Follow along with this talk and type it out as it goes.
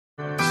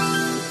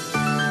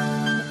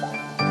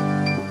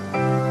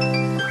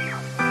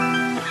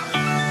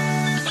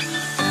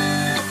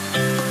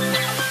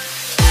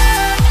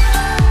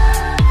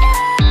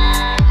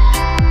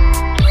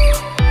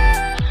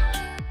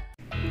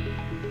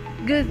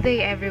Good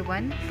day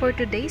everyone. For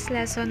today's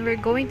lesson, we're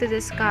going to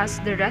discuss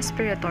the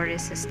respiratory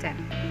system.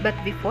 But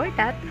before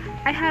that,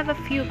 I have a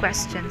few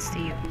questions to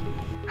you.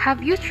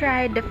 Have you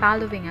tried the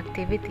following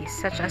activities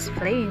such as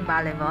playing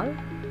volleyball,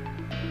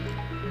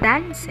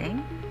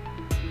 dancing,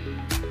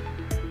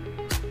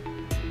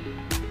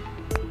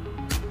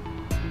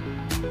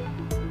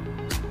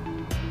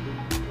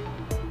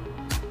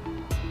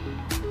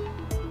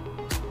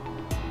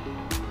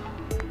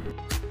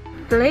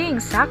 playing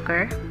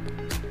soccer,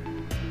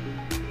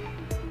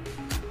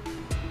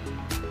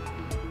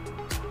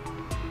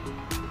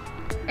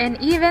 and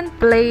even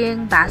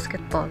playing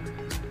basketball?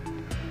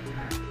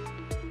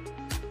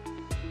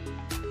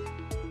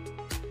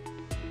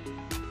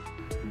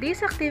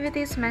 These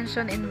activities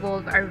mentioned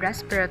involve our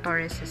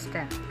respiratory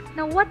system.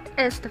 Now, what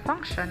is the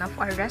function of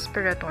our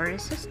respiratory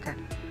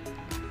system?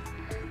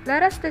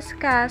 Let us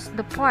discuss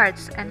the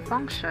parts and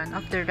function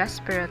of the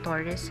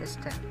respiratory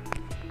system.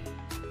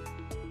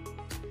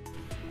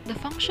 The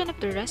function of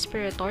the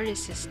respiratory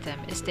system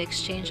is the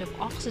exchange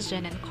of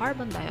oxygen and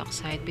carbon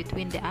dioxide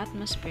between the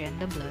atmosphere and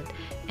the blood,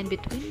 and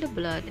between the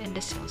blood and the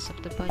cells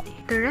of the body.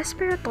 The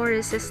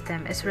respiratory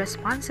system is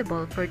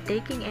responsible for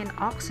taking in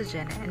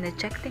oxygen and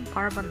ejecting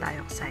carbon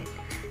dioxide,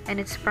 and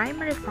its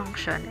primary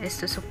function is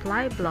to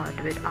supply blood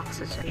with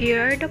oxygen.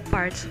 Here are the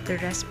parts of the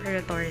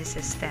respiratory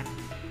system.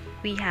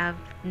 We have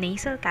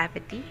nasal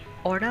cavity,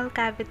 oral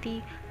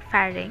cavity,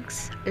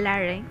 pharynx,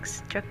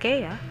 larynx,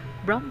 trachea,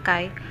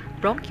 bronchi,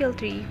 bronchial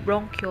tree,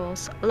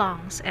 bronchioles,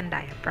 lungs, and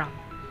diaphragm.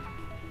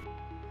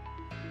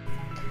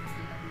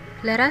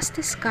 Let us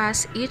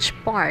discuss each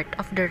part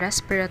of the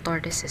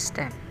respiratory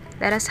system.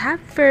 Let us have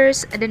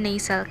first the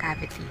nasal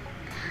cavity.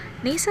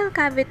 Nasal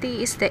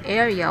cavity is the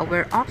area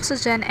where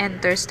oxygen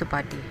enters the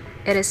body.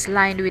 It is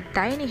lined with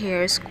tiny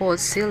hairs called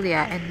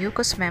cilia and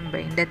mucous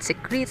membrane that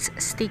secretes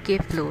sticky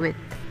fluid.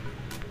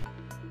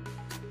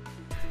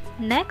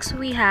 Next,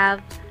 we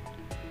have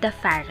the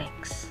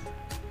pharynx.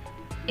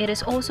 It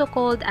is also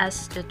called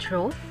as the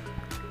throat,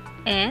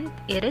 and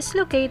it is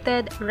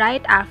located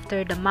right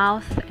after the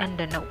mouth and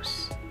the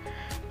nose.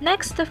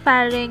 Next to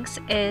pharynx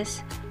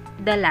is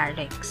the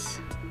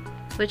larynx,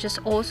 which is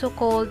also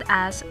called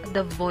as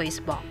the voice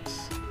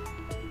box.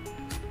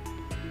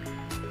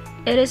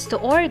 It is the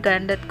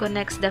organ that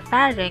connects the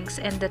pharynx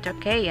and the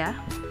trachea.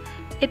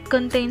 It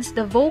contains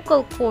the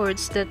vocal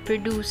cords that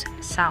produce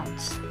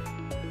sounds.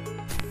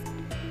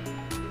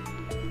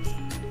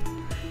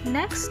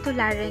 Next to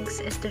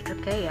larynx is the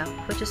trachea,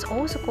 which is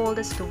also called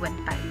as the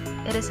windpipe.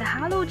 It is a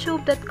hollow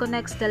tube that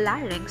connects the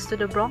larynx to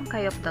the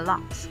bronchi of the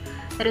lungs.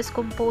 It is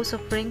composed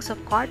of rings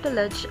of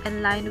cartilage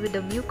and lined with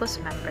a mucous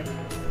membrane.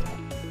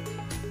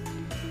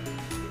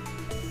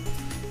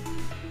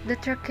 The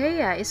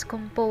trachea is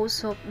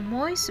composed of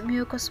moist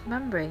mucous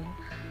membrane,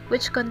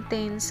 which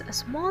contains a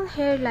small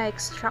hair-like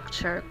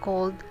structure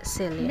called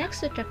cilia. Next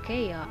to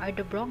trachea are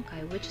the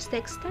bronchi, which is the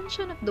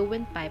extension of the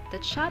windpipe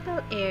that shuttle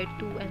air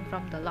to and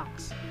from the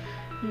lungs.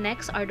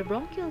 Next are the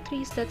bronchial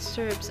trees that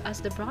serves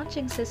as the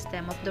branching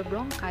system of the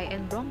bronchi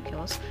and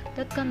bronchioles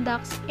that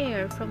conducts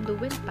air from the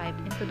windpipe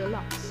into the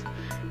lungs.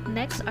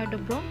 Next are the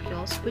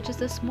bronchioles, which is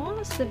the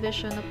smallest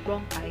division of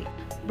bronchi.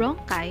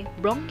 Bronchi,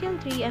 bronchial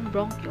tree, and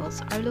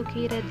bronchioles are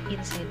located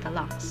inside the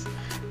lungs.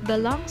 The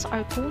lungs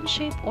are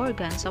cone-shaped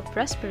organs of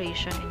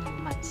respiration in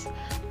humans,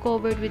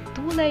 covered with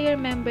two-layer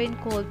membrane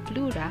called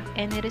pleura,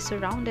 and it is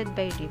surrounded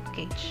by rib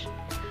cage.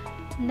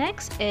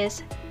 Next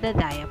is the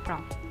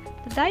diaphragm.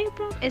 The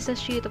diaphragm is a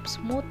sheet of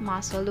smooth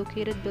muscle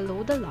located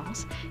below the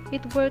lungs.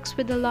 It works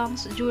with the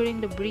lungs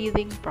during the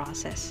breathing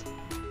process.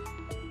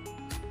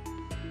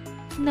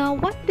 Now,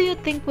 what do you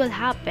think will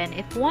happen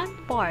if one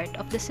part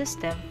of the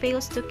system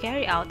fails to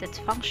carry out its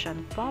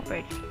function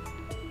properly?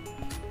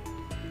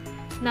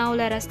 Now,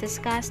 let us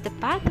discuss the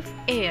path of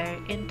air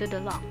into the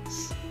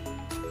lungs.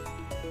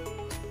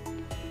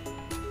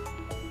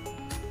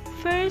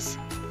 First,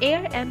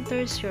 air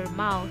enters your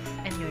mouth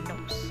and your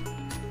nose.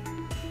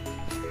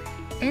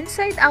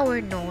 Inside our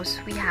nose,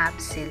 we have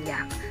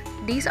cilia.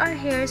 These are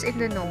hairs in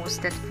the nose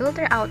that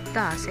filter out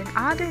dust and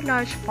other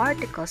large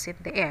particles in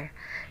the air.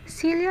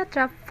 Cilia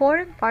trap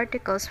foreign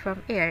particles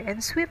from air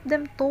and sweep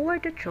them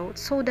toward the throat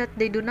so that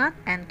they do not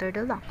enter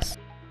the lungs.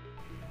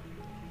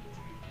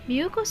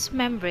 Mucous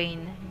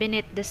membrane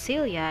beneath the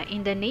cilia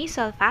in the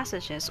nasal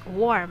passages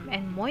warm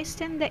and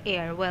moisten the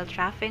air while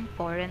trapping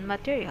foreign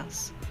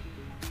materials.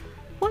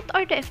 What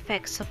are the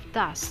effects of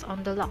dust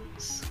on the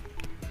lungs?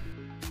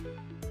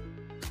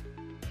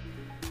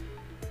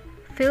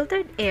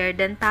 Filtered air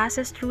then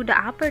passes through the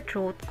upper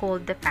throat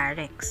called the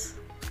pharynx.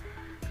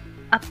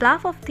 A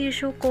fluff of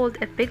tissue called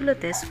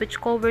epiglottis, which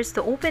covers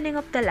the opening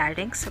of the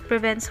larynx,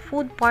 prevents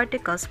food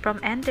particles from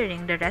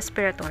entering the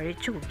respiratory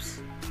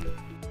tubes.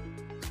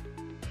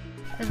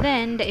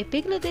 Then, the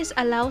epiglottis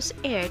allows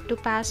air to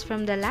pass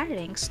from the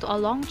larynx to a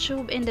long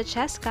tube in the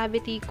chest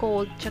cavity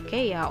called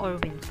trachea or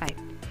windpipe.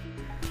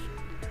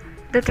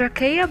 The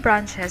trachea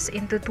branches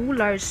into two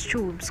large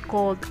tubes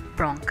called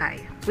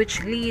bronchi,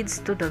 which leads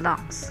to the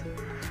lungs.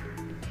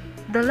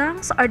 The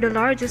lungs are the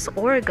largest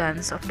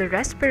organs of the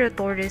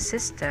respiratory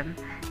system,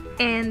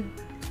 and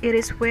It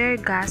is where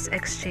gas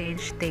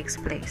exchange takes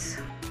place.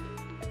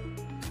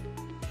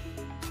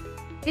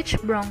 Each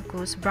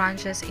bronchus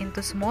branches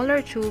into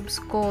smaller tubes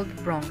called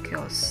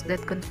bronchioles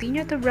that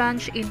continue to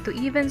branch into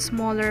even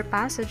smaller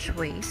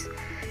passageways,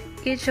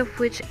 each of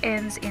which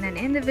ends in an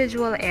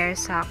individual air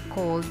sac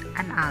called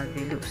an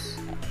alveolus.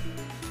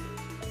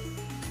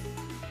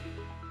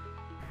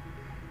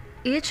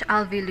 Each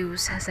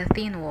alveolus has a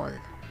thin wall,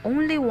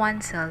 only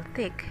 1 cell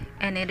thick,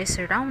 and it is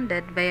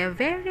surrounded by a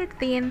very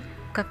thin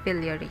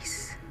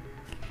capillaries.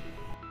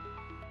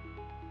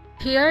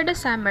 Here the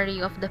summary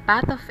of the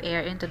path of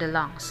air into the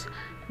lungs.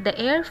 The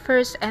air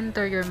first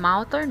enters your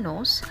mouth or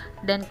nose,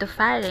 then to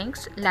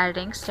pharynx,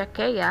 larynx,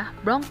 trachea,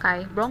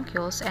 bronchi,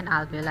 bronchioles, and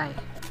alveoli.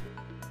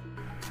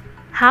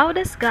 How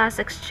does gas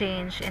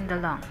exchange in the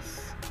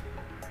lungs?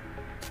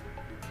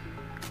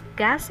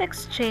 Gas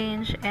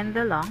exchange in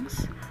the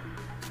lungs.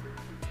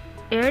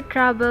 Air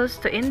travels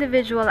to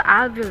individual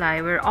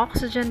alveoli where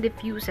oxygen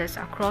diffuses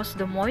across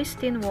the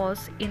moisten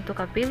walls into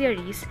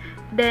capillaries,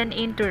 then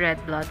into red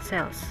blood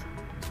cells.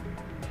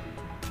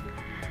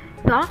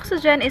 The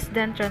oxygen is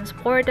then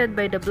transported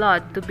by the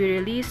blood to be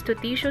released to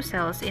tissue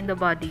cells in the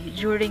body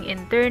during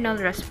internal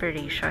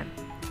respiration.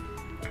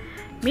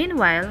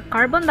 Meanwhile,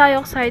 carbon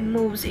dioxide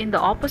moves in the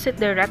opposite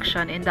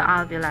direction in the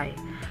alveoli.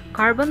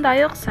 Carbon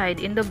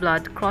dioxide in the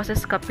blood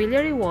crosses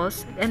capillary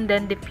walls and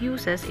then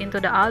diffuses into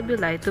the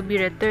alveoli to be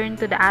returned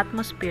to the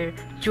atmosphere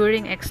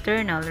during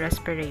external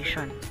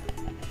respiration.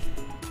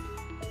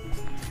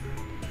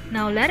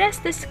 Now let us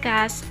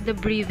discuss the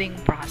breathing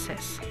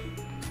process.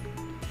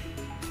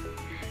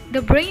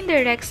 The brain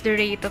directs the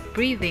rate of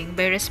breathing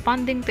by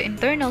responding to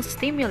internal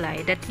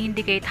stimuli that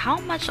indicate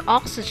how much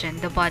oxygen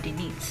the body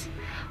needs.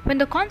 When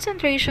the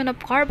concentration of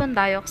carbon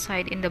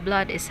dioxide in the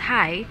blood is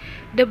high,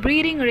 the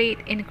breathing rate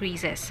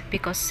increases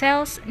because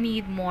cells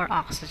need more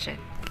oxygen.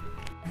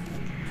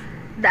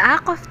 The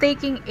act of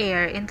taking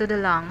air into the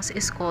lungs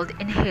is called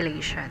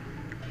inhalation.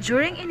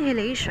 During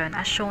inhalation,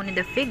 as shown in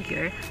the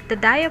figure, the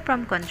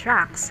diaphragm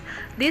contracts.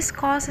 This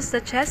causes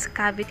the chest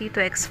cavity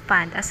to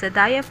expand as the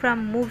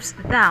diaphragm moves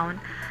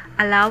down,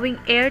 allowing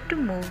air to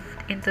move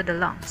into the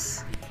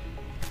lungs.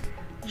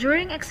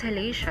 During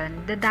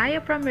exhalation, the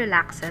diaphragm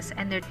relaxes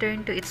and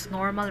returns to its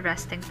normal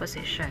resting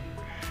position.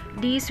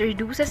 This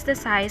reduces the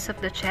size of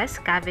the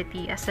chest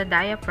cavity as the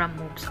diaphragm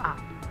moves up.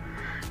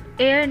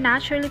 Air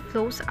naturally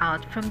flows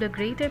out from the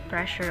greater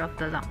pressure of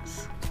the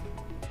lungs.